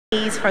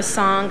For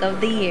Song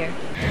of the Year.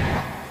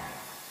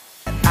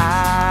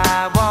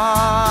 I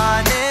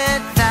want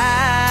it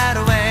that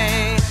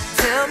way.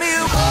 Tell me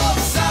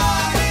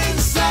upside,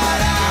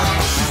 inside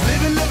out. She's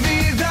living la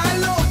vida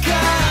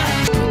loca.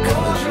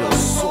 'Cause you're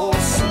so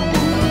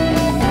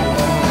smooth.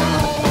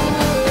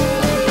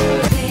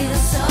 Feel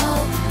so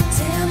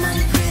damn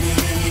pretty.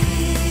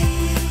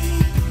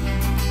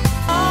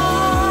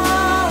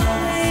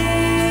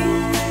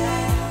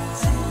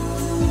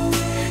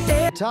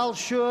 Tal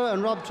Schur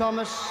and Rob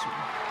Thomas.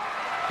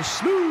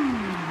 Smooth.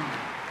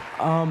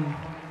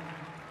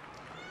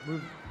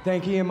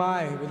 Thank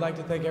EMI. We'd like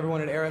to thank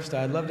everyone at Arista.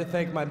 I'd love to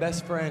thank my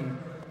best friend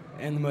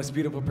and the most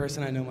beautiful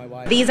person I know, my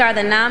wife. These are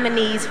the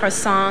nominees for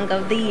Song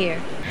of the Year.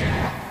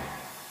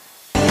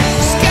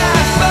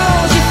 Sky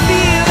falls, you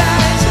feel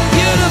like it's a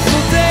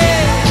beautiful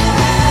day.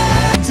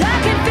 I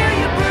can feel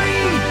you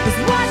breathe. It's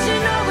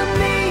washing over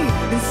me,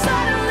 and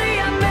suddenly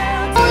I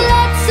melt. Oh,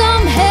 let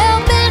some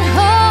help and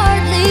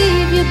heart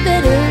leave you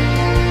bitter.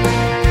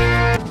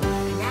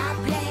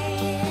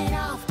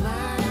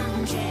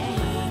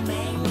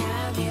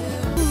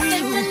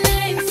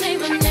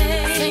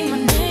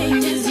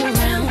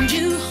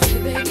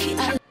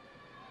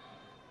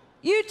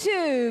 You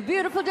too,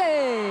 beautiful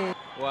day.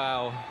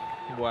 Wow.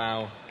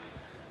 Well,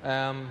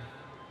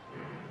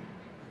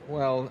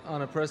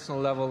 on a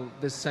personal level,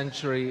 this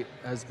century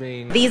has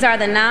been... These are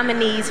the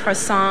nominees for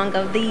Song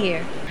of the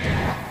Year.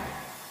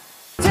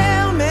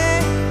 Tell me,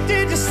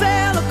 did you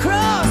sail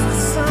across the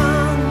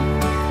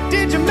sun?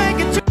 Did you make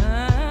it to...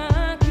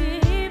 I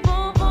keep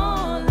on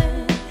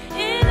falling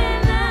in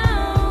and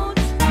out.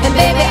 And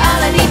baby,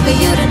 all I need for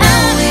you to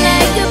know is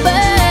like a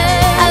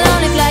bird, I'll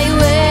only fly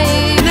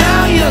away.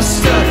 Now you're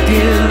stuck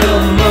in the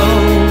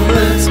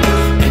moment,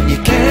 and you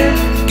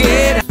can't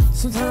get out.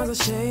 Sometimes I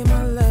shave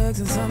my legs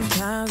and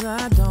sometimes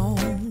I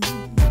don't.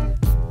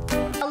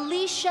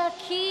 Alicia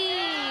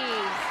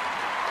Keys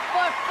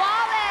for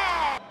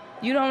Falling.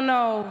 You don't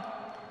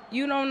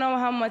know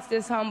how much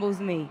this humbles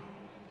me.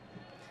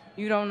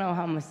 You don't know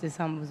how much this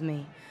humbles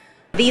me.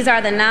 These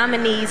are the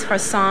nominees for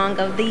Song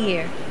of the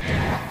Year.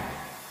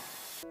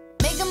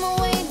 Making my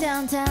way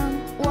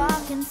downtown,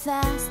 walking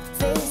fast,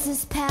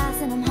 faces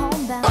pass and I'm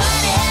homebound. Why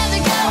do you have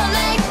to go and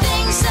make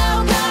things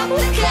so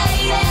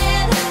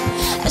complicated?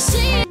 I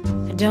see.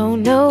 I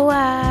don't know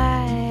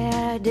why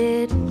I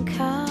didn't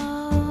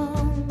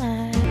come.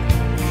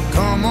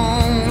 Come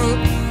on up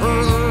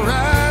for the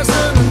rise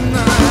of the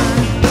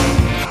night.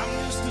 I'm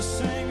just a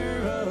singer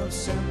of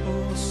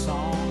simple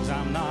songs.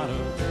 I'm not a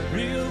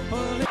real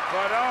police.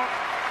 I don't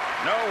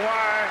know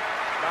why,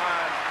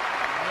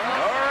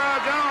 Nora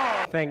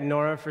don't. Thank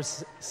Nora for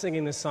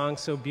singing the song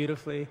so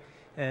beautifully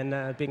and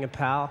being a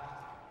pal.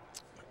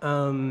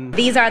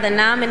 These are the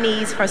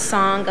nominees for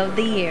Song of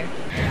the Year.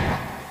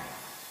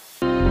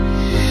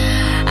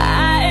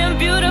 I am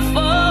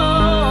beautiful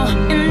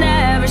in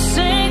every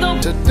single.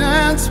 To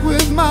dance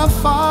with my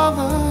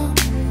father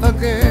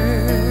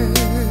again.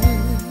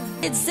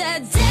 It's a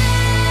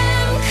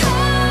damn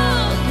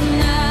cold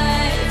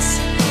night.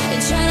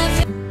 You're trying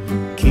to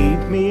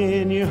Keep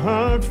me in your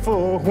heart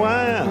for a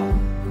while.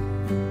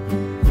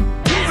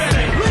 You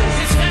better lose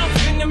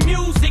yourself in the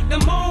music the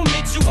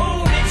moment you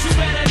own it. You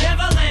better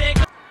never let it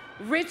go.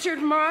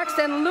 Richard Marx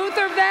and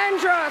Luther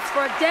Vandross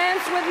for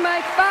Dance with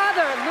My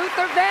Father.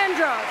 Luther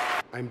Vandross.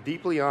 I'm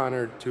deeply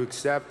honored to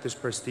accept this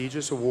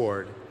prestigious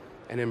award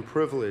and am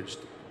privileged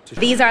to...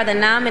 These are the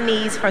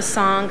nominees for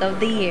Song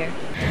of the Year.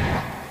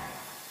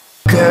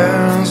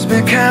 Girls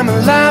become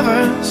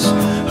lovers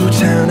who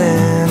turn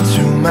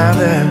into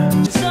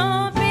mothers.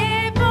 Some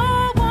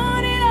people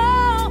want it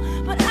all,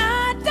 but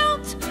I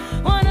don't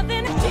want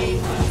nothing to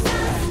keep.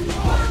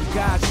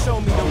 God show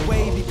me the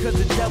way because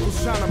the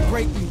devil's trying to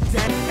break me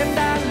down. And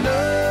I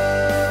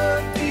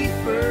looked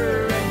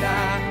deeper and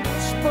I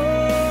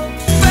spoke.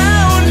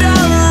 Found a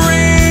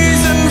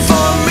reason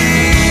for me.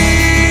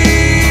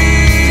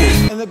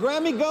 And the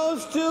Grammy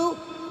goes to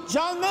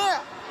John Mayer.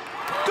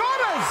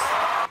 Daughters!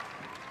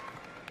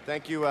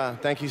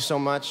 Thank you so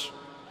much.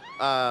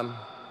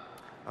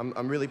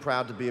 I'm really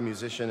proud to be a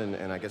musician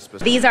and I guess...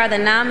 These are the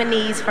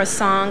nominees for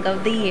Song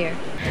of the Year.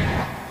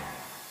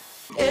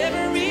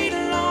 Every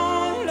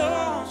long,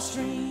 long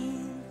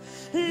stream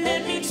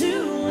led me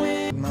to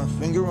it. My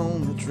finger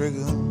on the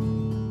trigger,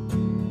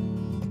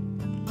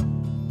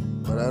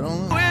 but I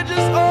don't. We're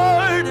just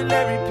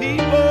ordinary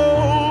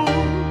people.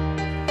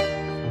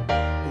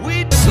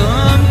 We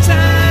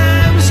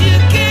sometimes you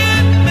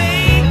can't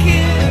make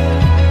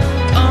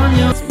it on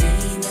your.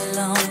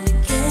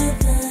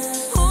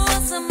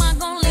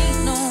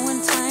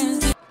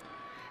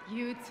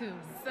 You too.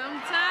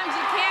 Sometimes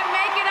you can't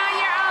make it on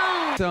your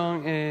own.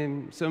 Song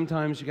and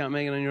sometimes you can't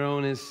make it on your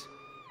own is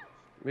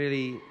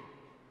really,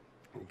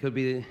 it could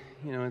be,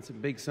 you know, it's a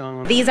big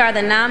song. These are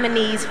the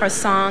nominees for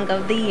Song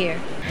of the Year.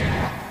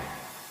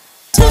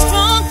 Too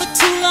strong for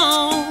too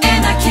long,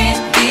 and I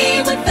can't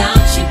be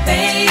without you,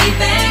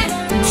 baby.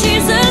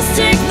 Jesus,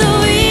 take the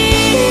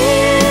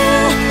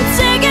wheel,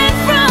 take it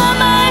from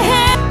my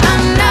head.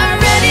 I'm not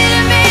ready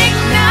to make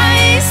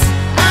nice.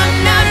 I'm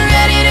not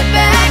ready to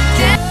back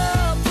down.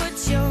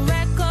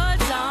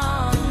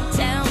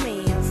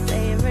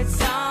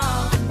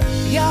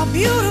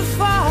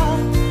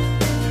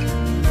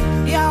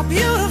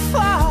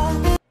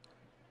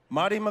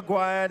 Marty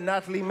McGuire,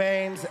 Natalie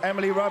Maines,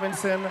 Emily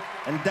Robinson,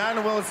 and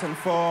Dan Wilson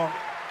for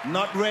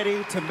Not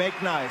Ready to Make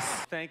Nice.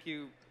 Thank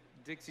you,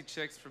 Dixie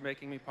Chicks, for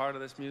making me part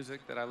of this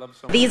music that I love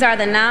so much. These are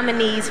the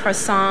nominees for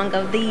Song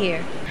of the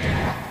Year.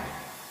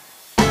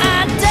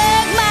 I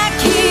dug my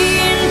key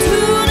into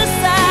the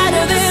side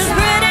of his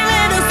pretty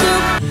little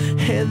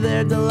soup. Hey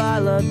there,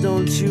 Delilah,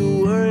 don't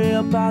you worry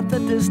about the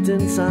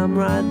distance, I'm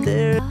right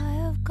there. I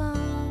have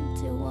come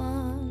to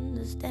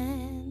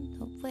understand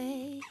the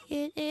way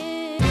it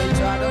is.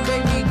 They try to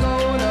make me go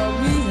to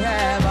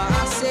rehab,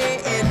 I say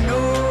no,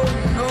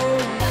 no.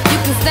 You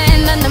can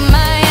stand under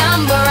my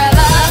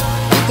umbrella.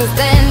 You can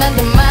stand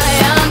under my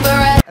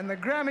umbrella. And the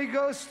Grammy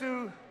goes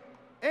to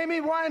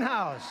Amy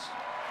Winehouse.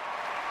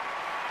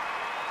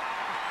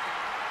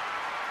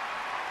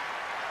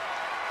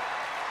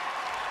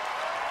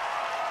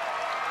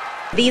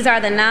 These are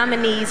the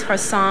nominees for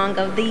Song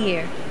of the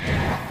Year.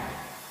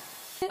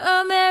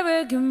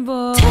 American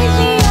boy, take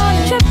me on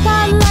a trip,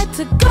 I'd like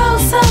to go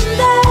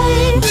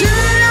someday.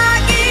 Should I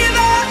give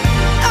up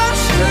or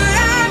should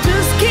I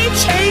just keep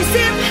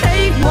chasing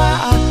hate? What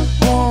I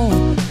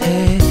want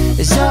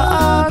is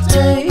all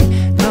day,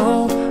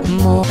 no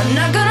more. I'm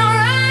not gonna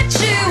write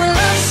you a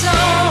love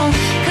song,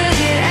 cause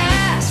you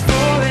asked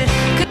for it.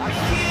 I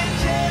can't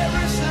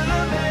cherish the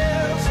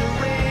bells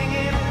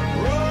ringing,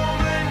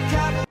 Roman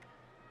Catholic.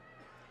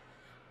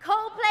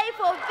 Coldplay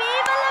for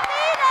Viva La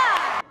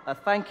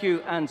Vida! Thank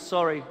you and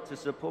sorry to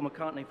Sir Paul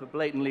McCartney for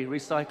blatantly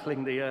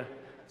recycling the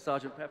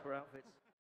Sgt. Pepper outfits.